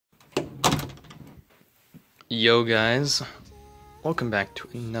Yo guys, welcome back to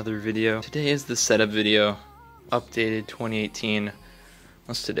another video. Today is the setup video, updated 2018.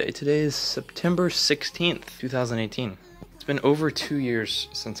 What's today? Today is September 16th, 2018. It's been over 2 years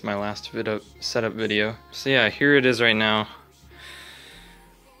since my last setup video. So yeah, here it is right now.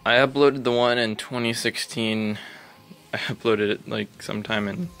 I uploaded the one in 2016. I uploaded it like sometime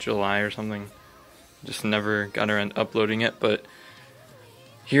in July or something. Just never got around to uploading it, but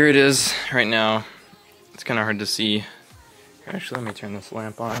here it is right now. It's kind of hard to see. Actually, let me turn this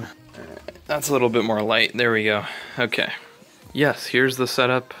lamp on. That's a little bit more light. There we go. Okay. Yes, here's the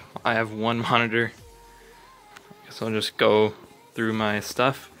setup. I have one monitor. I guess I'll just go through my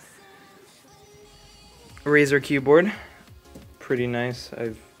stuff. Razer keyboard. Pretty nice.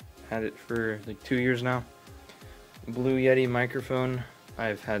 I've had it for like 2 years now. Blue Yeti microphone.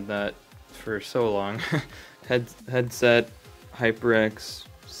 I've had that for so long. Headset. HyperX.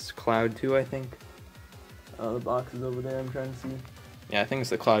 Cloud 2, I think. The box is over there, I'm trying to see. Yeah, I think it's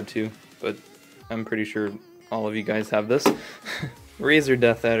the Cloud 2, but I'm pretty sure all of you guys have this. Razer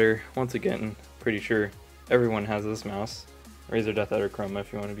Deathadder, once again, pretty sure everyone has this mouse. Razer Deathadder Chroma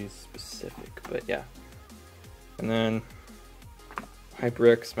if you want to be specific, but yeah. And then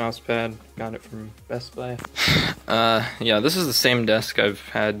HyperX mousepad, got it from Best Buy. Yeah, this is the same desk I've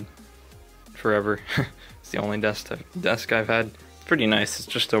had forever. It's the only desk I've had. Pretty nice, it's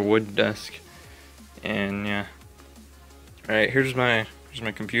just a wood desk. And yeah. Alright, here's my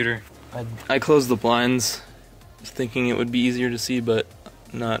computer. I closed the blinds, thinking it would be easier to see, but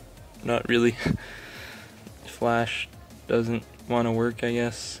not really. Flash doesn't want to work, I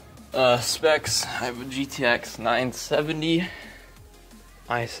guess. Specs, I have a GTX 970,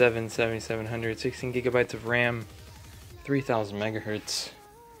 i7 7700, 16 gigabytes of RAM, 3000 megahertz,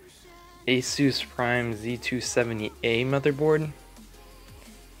 Asus Prime Z270A motherboard.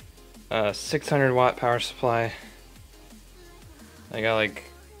 600 watt power supply. I got like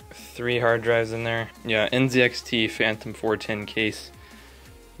 3 hard drives in there. Yeah, NZXT Phantom 410 case.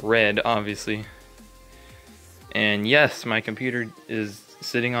 Red, obviously. And yes, my computer is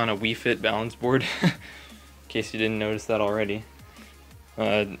sitting on a Wii Fit balance board. In case you didn't notice that already.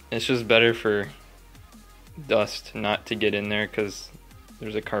 It's just better for dust not to get in there because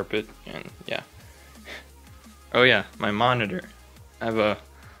there's a carpet and yeah. Oh yeah, my monitor. I have a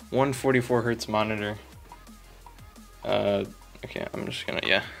 144 hertz monitor. Okay, I'm just gonna,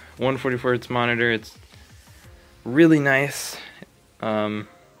 yeah. 144 hertz monitor, it's really nice. Yeah,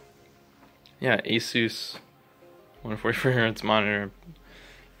 Asus 144 hertz monitor.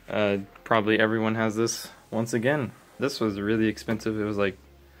 Probably everyone has this. Once again, this was really expensive. It was like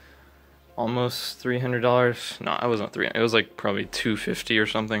almost $300. No, it wasn't $300. It was like probably $250 or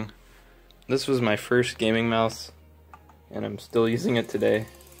something. This was my first gaming mouse, and I'm still using it today.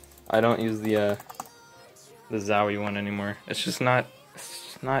 I don't use the Zowie one anymore. It's just not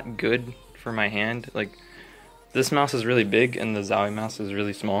good for my hand. Like, this mouse is really big and the Zowie mouse is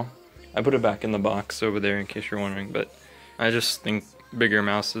really small. I put it back in the box over there in case you're wondering, but I just think bigger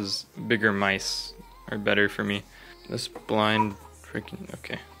mice are better for me. This blind freaking,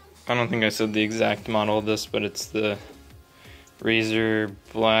 okay. I don't think I said the exact model of this, but it's the Razer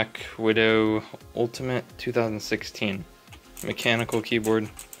Blackwidow Ultimate 2016 mechanical keyboard.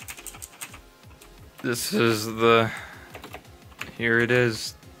 This is here it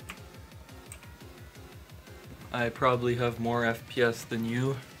is. I probably have more FPS than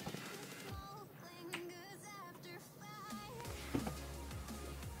you.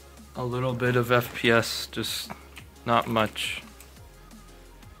 A little bit of FPS, just not much.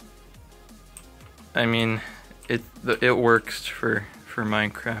 I mean, it works for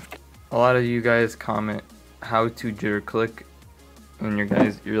Minecraft. A lot of you guys comment how to jitter click when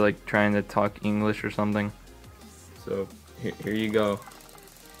you're like trying to talk English or something. So here you go.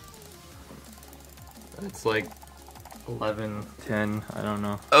 It's like 11, 10, I don't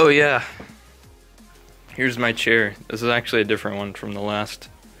know. Oh yeah, here's my chair. This is actually a different one from the last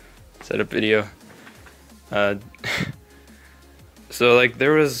setup video. So like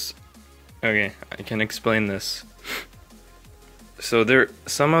there was, okay, I can explain this. So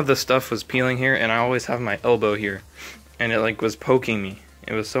some of the stuff was peeling here, and I always have my elbow here, and it like was poking me.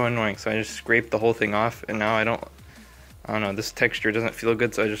 It was so annoying, so I just scraped the whole thing off, and now I don't know, this texture doesn't feel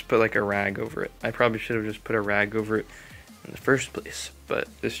good, so I just put like a rag over it. I probably should have just put a rag over it in the first place, but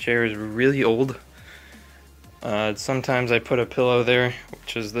this chair is really old. Sometimes I put a pillow there,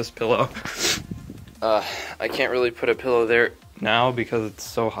 which is this pillow. I can't really put a pillow there now because it's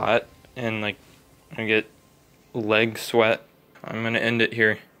so hot, and like I get leg sweat. I'm gonna end it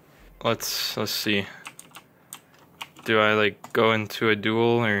here. Let's see. Do I like go into a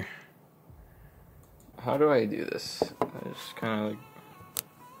duel or how do I do this? I just kind of like,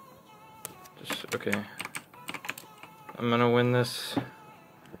 okay. I'm gonna win this.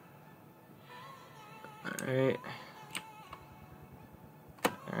 Alright.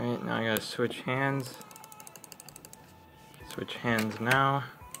 Alright, now I gotta switch hands. Switch hands now.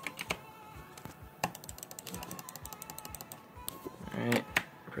 Alright,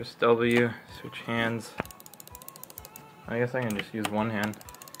 press W, switch hands. I guess I can just use one hand.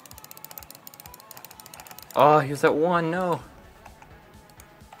 Oh, he's at one, no!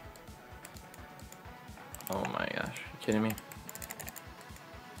 Oh my gosh, you kidding me?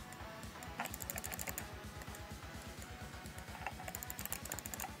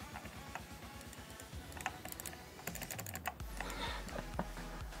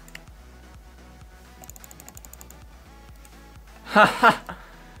 Haha!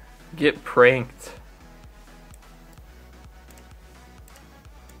 Get pranked.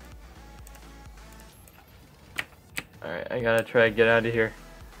 Alright, I gotta try to get out of here.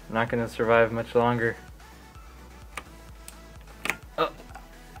 I'm not gonna survive much longer. Oh!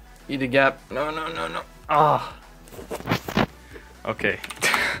 Eat a gap. No, no, no, no. Ah! Oh. Okay.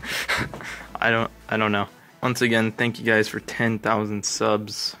 I don't know. Once again, thank you guys for 10,000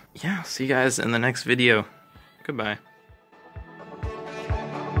 subs. Yeah, see you guys in the next video. Goodbye.